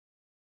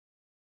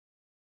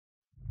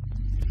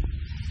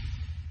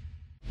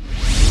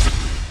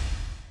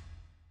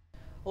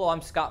Hello,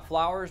 I'm Scott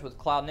Flowers with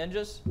Cloud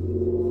Ninjas,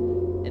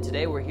 and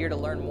today we're here to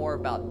learn more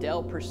about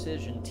Dell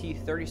Precision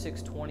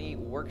T3620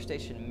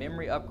 workstation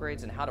memory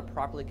upgrades and how to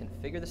properly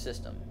configure the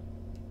system.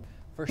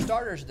 For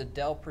starters, the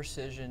Dell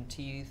Precision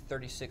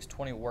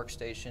T3620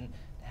 workstation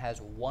has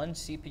one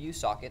CPU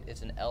socket.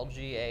 It's an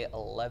LGA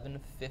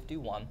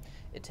 1151.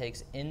 It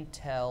takes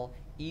Intel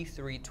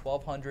E3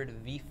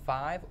 1200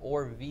 V5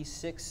 or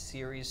V6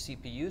 series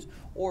CPUs,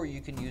 or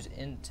you can use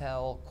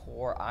Intel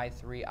Core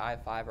i3,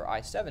 i5, or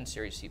i7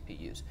 series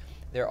CPUs.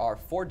 There are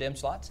 4 DIMM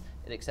slots.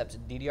 It accepts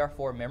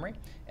DDR4 memory,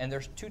 and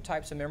there's 2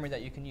 types of memory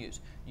that you can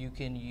use. You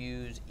can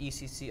use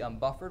ECC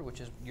Unbuffered,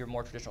 which is your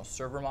more traditional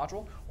server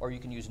module, or you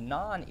can use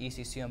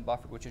Non-ECC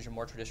Unbuffered, which is your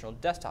more traditional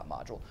desktop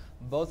module.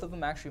 Both of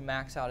them actually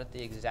max out at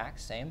the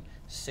exact same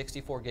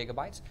 64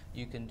 gigabytes.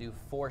 You can do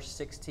 4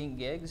 16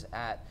 gigs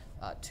at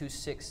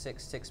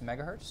 2666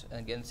 megahertz, and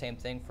again, same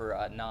thing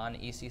for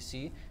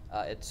non-ECC.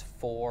 It's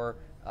 4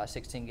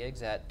 16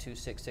 gigs at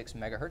 266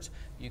 megahertz.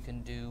 You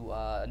can do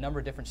a number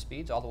of different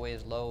speeds, all the way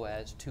as low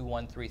as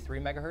 2133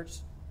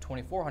 megahertz,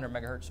 2400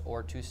 megahertz,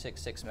 or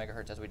 266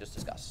 megahertz, as we just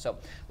discussed. So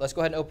let's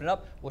go ahead and open it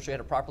up. We'll show you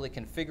how to properly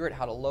configure it,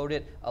 how to load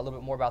it, a little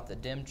bit more about the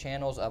DIMM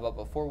channels. But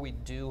before we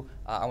do,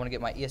 I want to get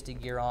my ESD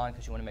gear on,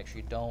 because you want to make sure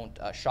you don't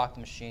shock the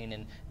machine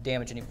and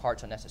damage any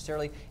parts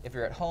unnecessarily. If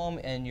you're at home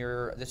and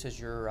this is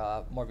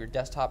your more of your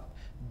desktop,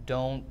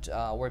 don't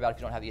worry about it if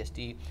you don't have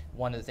ESD.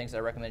 One of the things that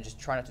I recommend is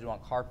just try not to do on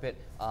carpet,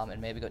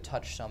 and maybe go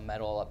touch some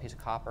metal, a piece of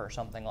copper or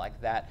something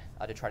like that,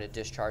 to try to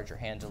discharge your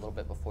hands a little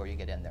bit before you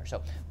get in there.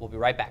 So we'll be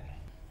right back.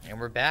 And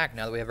we're back.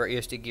 Now that we have our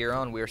ESD gear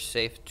on, we are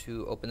safe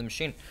to open the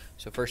machine.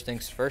 So first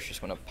things first,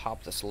 just want to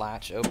pop this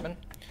latch open,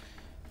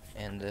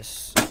 and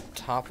this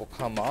top will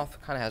come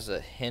off. Kind of has a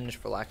hinge,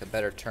 for lack of a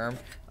better term.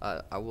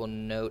 I will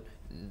note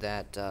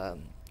that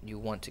you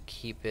want to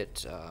keep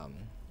it,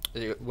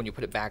 when you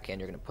put it back in,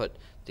 you're going to put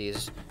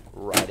these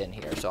right in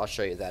here. So I'll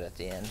show you that at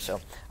the end.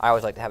 So I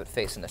always like to have it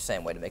facing the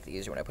same way to make it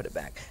easier when I put it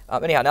back.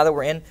 Anyhow, now that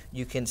we're in,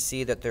 you can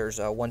see that there's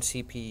one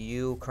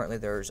CPU. Currently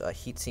there's a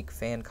heatsink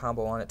fan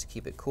combo on it to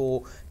keep it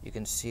cool. You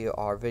can see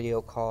our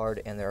video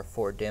card, and there are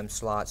 4 DIMM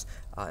slots,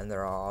 and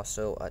there are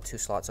also 2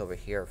 slots over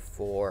here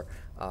for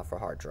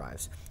hard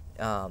drives.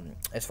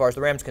 As far as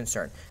the RAM is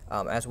concerned,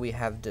 as we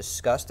have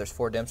discussed, there's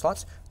 4 DIMM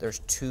slots. There's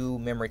 2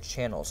 memory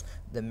channels.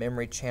 The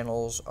memory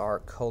channels are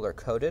color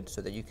coded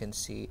so that you can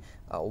see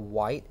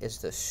white is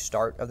the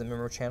start of the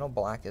memory channel,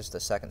 black is the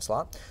second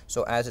slot.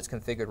 So as it's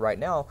configured right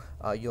now,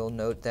 you'll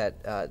note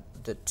that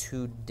the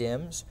 2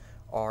 DIMMs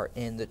are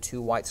in the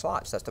 2 white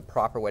slots. That's the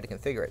proper way to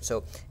configure it.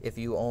 So if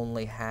you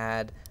only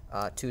had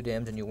 2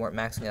 DIMMs and you weren't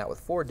maxing it out with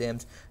 4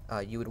 DIMMs,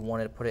 you would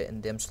want to put it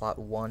in DIMM slot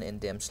 1 and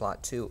DIMM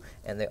slot 2,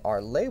 and they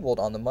are labeled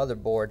on the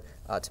motherboard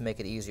to make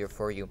it easier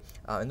for you.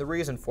 And the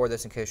reason for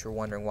this, in case you're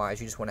wondering why,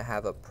 is you just want to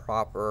have a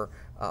proper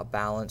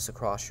balance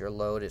across your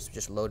load. It's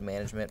just load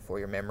management for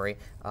your memory.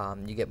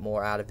 You get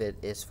more out of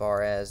it as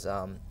far as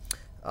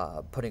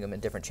putting them in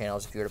different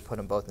channels. If you were to put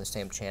them both in the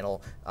same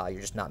channel, you're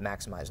just not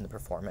maximizing the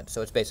performance.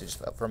 So it's basically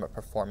just from a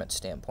performance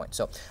standpoint.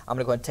 So I'm going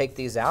to go ahead and take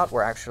these out.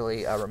 We're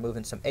actually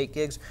removing some 8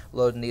 gigs,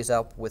 loading these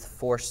up with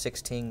 4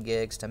 16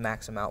 gigs to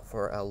max them out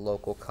for a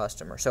local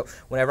customer. So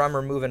whenever I'm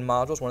removing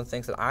modules, one of the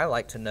things that I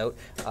like to note,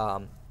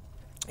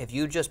 if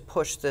you just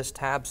push this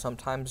tab,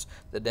 sometimes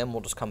the DIMM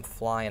will just come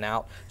flying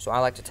out. So I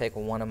like to take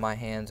one of my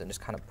hands and just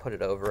kind of put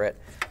it over it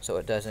so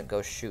it doesn't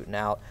go shooting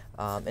out.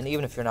 And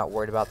even if you're not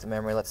worried about the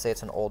memory, let's say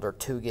it's an older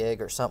 2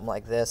 gig or something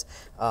like this,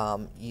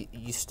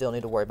 you still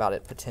need to worry about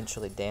it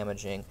potentially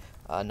damaging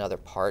another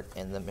part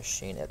in the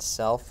machine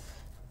itself.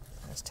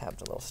 This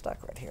tab's a little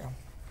stuck right here.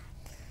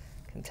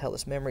 You can tell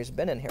this memory's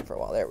been in here for a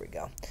while. There we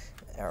go.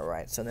 All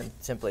right, so then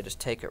simply just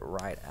take it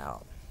right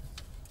out.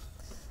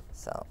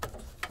 So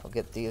we'll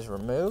get these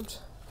removed,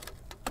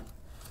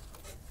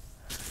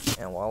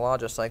 and voila,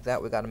 just like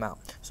that, we got them out.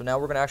 So now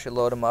we're going to actually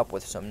load them up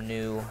with some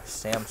new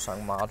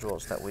Samsung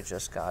modules that we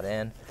just got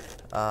in.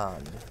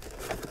 And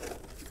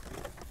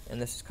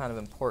this is kind of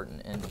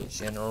important in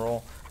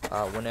general.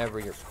 Whenever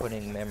you're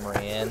putting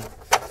memory in,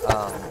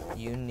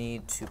 you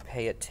need to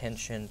pay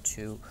attention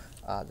to,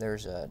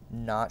 there's a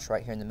notch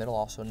right here in the middle,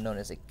 also known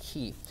as a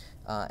key.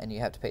 And you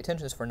have to pay attention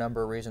to this for a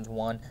number of reasons.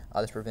 One,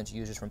 this prevents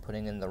users from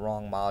putting in the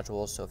wrong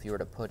modules. So if you were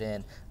to put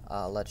in,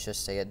 let's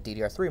just say, a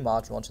DDR3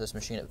 module into this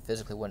machine, it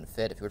physically wouldn't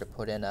fit. If you were to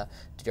put in a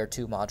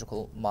DDR2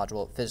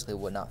 module, it physically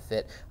would not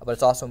fit. But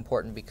it's also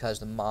important because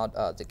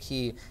the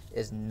key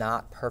is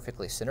not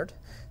perfectly centered.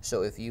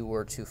 So if you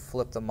were to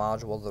flip the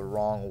module the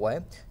wrong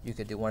way, you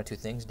could do one of 2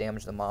 things: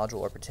 damage the module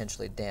or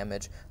potentially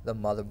damage the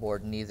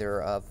motherboard,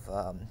 neither of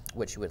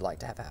which you would like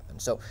to have happen.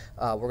 So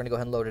we're going to go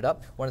ahead and load it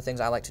up. One of the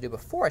things I like to do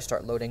before I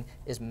start loading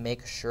is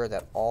make sure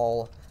that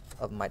all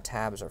of my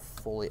tabs are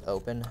fully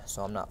open,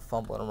 so I'm not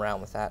fumbling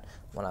around with that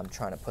when I'm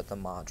trying to put the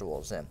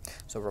modules in.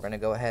 So we're going to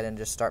go ahead and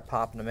just start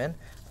popping them in.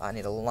 I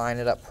need to line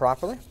it up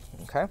properly,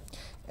 okay?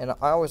 And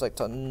I always like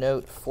to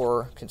note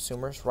for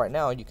consumers, right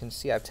now you can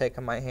see I've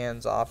taken my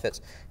hands off.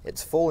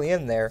 It's fully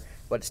in there,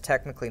 but it's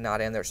technically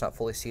not in there. It's not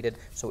fully seated.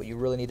 So what you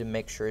really need to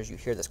make sure is you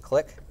hear this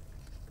click.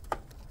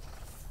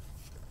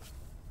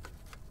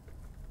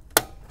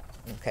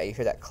 Okay, you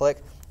hear that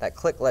click? That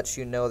click lets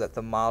you know that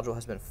the module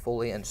has been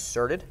fully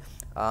inserted.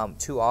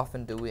 Too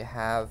often do we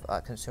have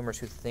consumers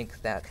who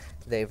think that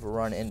they've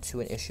run into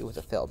an issue with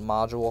a failed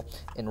module,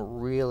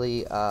 and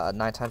really 9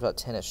 times out of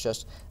 10 it's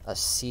just a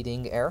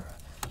seating error.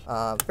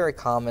 Very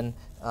common.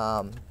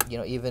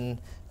 Even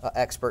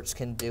experts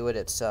can do it.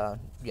 It's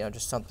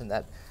just something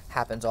that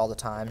happens all the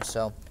time.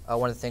 So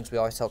one of the things we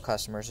always tell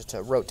customers is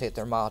to rotate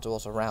their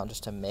modules around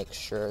just to make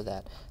sure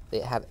that they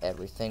have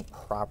everything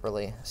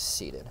properly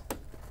seated.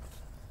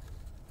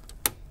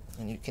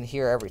 And you can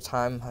hear every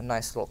time a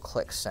nice little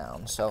click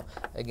sound. So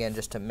again,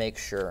 just to make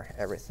sure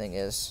everything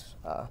is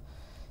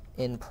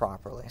in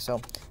properly.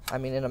 So I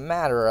mean, in a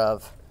matter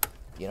of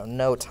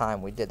no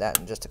time, we did that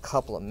in just a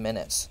couple of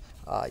minutes.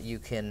 You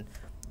can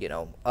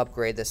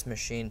upgrade this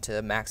machine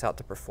to max out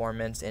the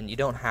performance, and you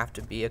don't have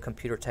to be a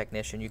computer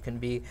technician. You can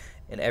be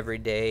an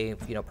everyday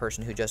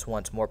person who just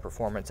wants more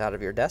performance out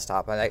of your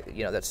desktop. And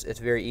it's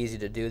very easy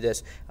to do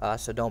this,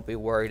 so don't be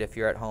worried if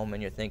you're at home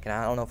and you're thinking,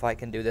 I don't know if I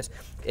can do this.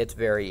 It's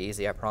very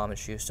easy, I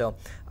promise you. So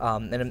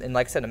and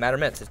like I said, in a matter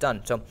of minutes it's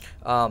done. So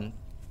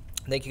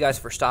thank you guys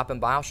for stopping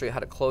by. I'll show you how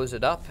to close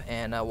it up,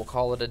 and we'll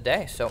call it a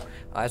day. So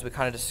as we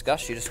kind of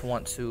discussed, you just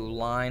want to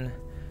line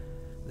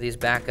these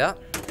back up.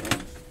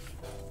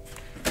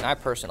 And I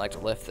personally like to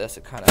lift this.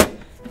 It kind of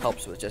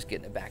helps with just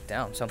getting it back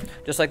down. So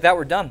just like that,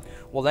 we're done.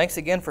 Well, thanks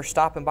again for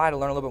stopping by to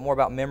learn a little bit more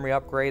about memory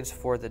upgrades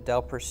for the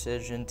Dell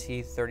Precision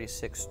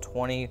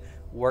T3620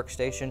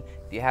 workstation.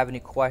 If you have any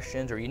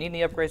questions or you need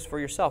any upgrades for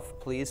yourself,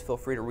 please feel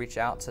free to reach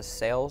out to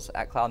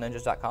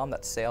sales@cloudninjas.com.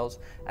 That's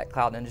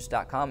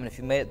sales@cloudninjas.com. And if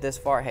you made it this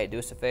far, hey, do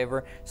us a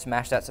favor,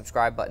 smash that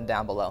subscribe button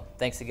down below.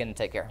 Thanks again and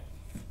take care.